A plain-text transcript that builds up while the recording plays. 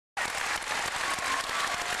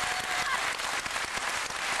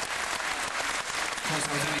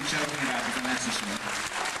been joking about with the letter show.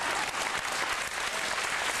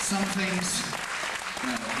 Some things...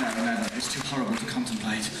 No, it's too horrible to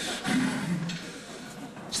contemplate.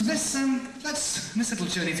 So let's, in this little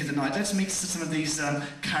journey through the night, let's meet some of these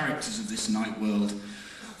characters of this night world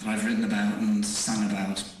that I've written about and sung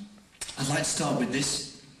about. I'd like to start with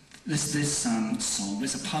this song.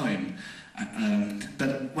 It's a poem,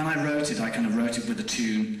 but when I wrote it, I kind of wrote it with a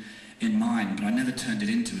tune in mind, but I never turned it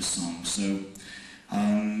into a song. So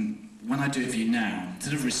when I do it for you now,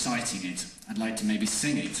 instead of reciting it, I'd like to maybe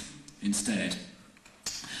sing it instead.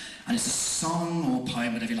 And it's a song or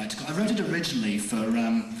poem, whatever you like to call it. I wrote it originally for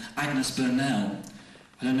Agnes Bernelle.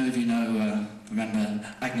 I don't know if you know, remember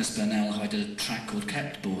Agnes Bernelle, who I did a track called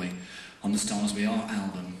Keptboy on the Stars We Are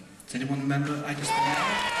album. Does anyone remember Agnes Bernelle?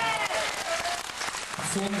 I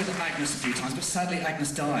performed with Agnes a few times, but sadly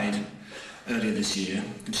Agnes died earlier this year.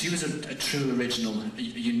 And she was a true original, a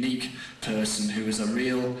unique person who was a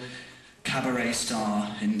real cabaret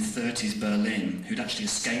star in 30s Berlin, who'd actually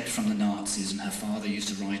escaped from the Nazis, and her father used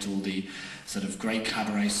to write all the sort of great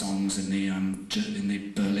cabaret songs in the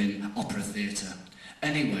Berlin Opera Theatre.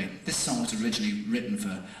 Anyway, this song was originally written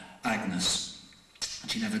for Agnes,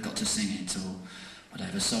 and she never got to sing it or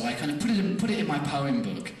whatever, so I kind of put it in my poem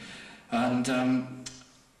book, and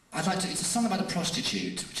it's a song about a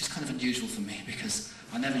prostitute, which is kind of unusual for me because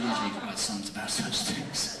I never usually write songs about such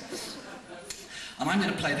things. And I'm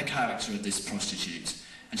going to play the character of this prostitute.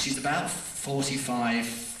 And she's about 45,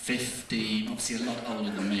 50, obviously a lot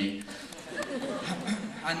older than me.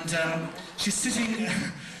 And she's sitting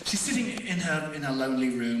in her lonely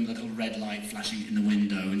room, the little red light flashing in the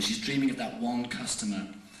window, and she's dreaming of that one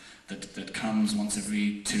customer that comes once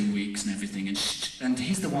every 2 weeks and everything. And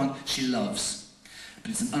he's the one she loves.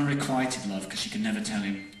 But it's an unrequited love because she can never tell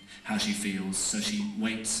him how she feels. So she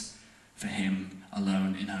waits for him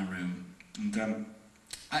alone in her room. And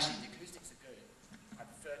actually, the acoustics are good. I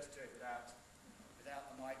prefer to do it without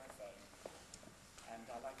a microphone. And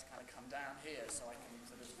I like to kind of come down here so I can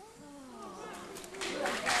sort of... So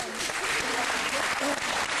it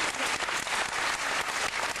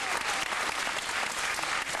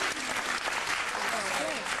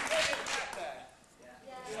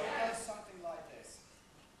goes something like this.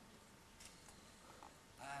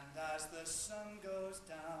 And as the sun goes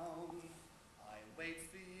down, I wait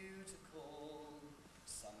for you to call.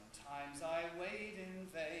 Sometimes I wait in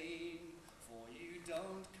vain, for you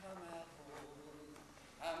don't come at all.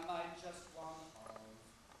 Am I just one of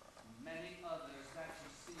many others that you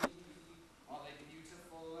see? Are they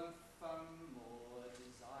beautiful and fun, more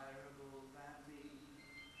desirable than me?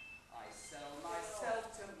 I sell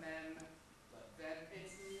myself to men, but then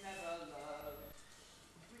it's never love.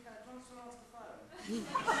 Do you want to answer the phone?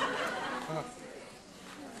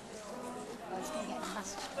 It's going to get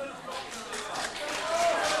fast.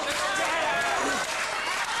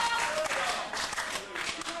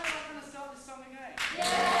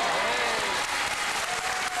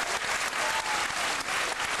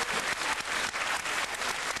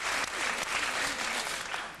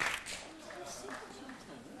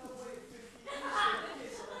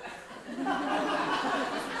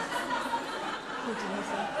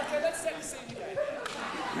 Okay, let's set the scene again.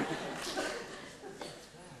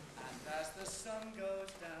 And as the sun goes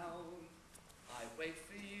down, I wait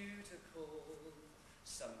for you to call.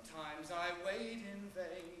 Sometimes I wait in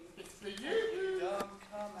vain. It's for you. You don't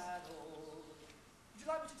come at all. Would you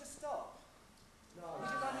like me to just stop? No. Would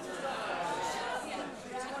you like me to stop? Do you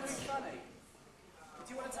want to be funny?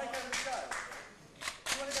 Do you want to take over the show?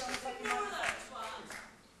 Do you want to go on the fucking microphone?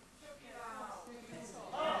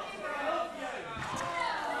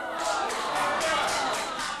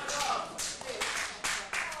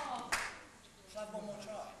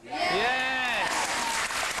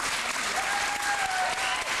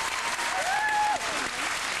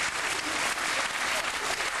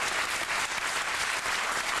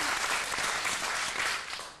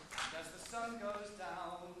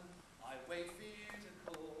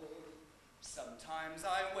 Sometimes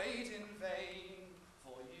I wait in vain,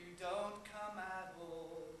 for you don't come at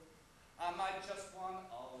all. Am I just one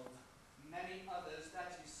of many others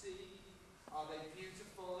that you see? Are they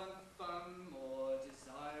beautiful and fun, more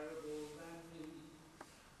desirable than me?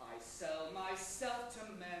 I sell myself to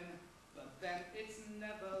men, but then it's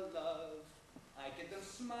never love. I give them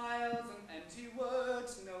smiles and empty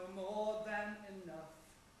words, no more than enough.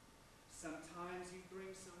 Sometimes you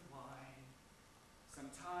bring some wine,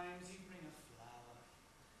 sometimes you bring a flower.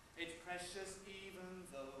 It's precious even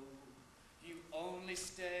though you only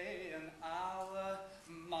stay an hour.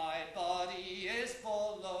 My body is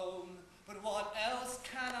forlorn, but what else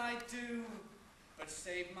can I do but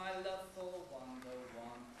save my love for one, the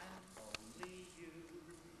one and only you.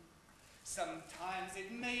 Sometimes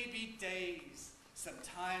it may be days,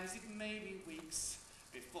 sometimes it may be weeks,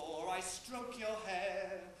 before I stroke your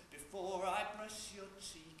hair, before I brush your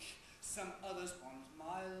cheek. Some others want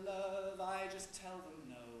my love, I just tell them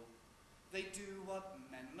no. They do what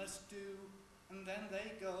men must do, and then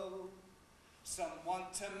they go. Some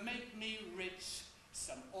want to make me rich,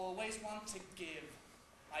 some always want to give.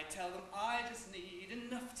 I tell them I just need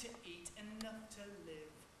enough to eat, enough to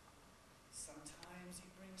live. Sometimes you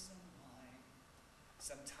bring some wine,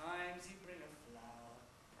 sometimes you bring a flower.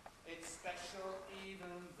 It's special even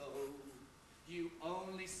though you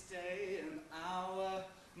only stay an hour.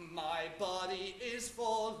 My body is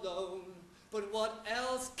forlorn, but what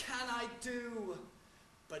else can I do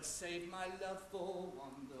but save my love for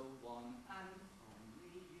one, the one and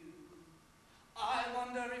only you. I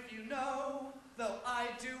wonder if you know, though I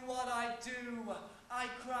do what I do, I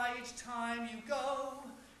cry each time you go,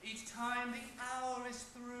 each time the hour is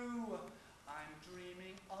through. I'm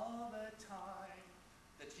dreaming of a time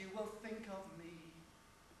that you will think of me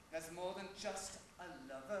as more than just a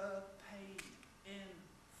lover paid in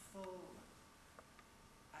full.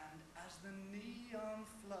 And as the neon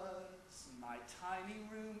floods my tiny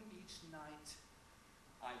room each night,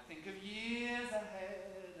 I think of years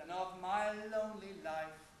ahead and of my lonely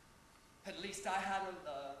life. At least I had a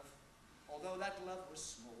love, although that love was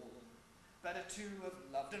small. Better to have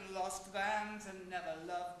loved and lost than to never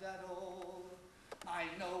loved at all. I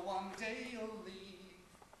know one day you'll leave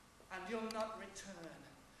and you'll not return,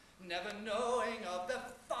 never knowing of the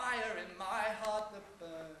fire in my heart that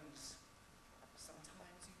burns.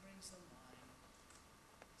 Sometimes you bring some wine,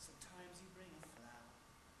 sometimes you bring a flower.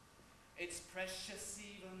 It's precious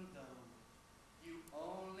even though you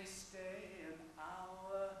only stay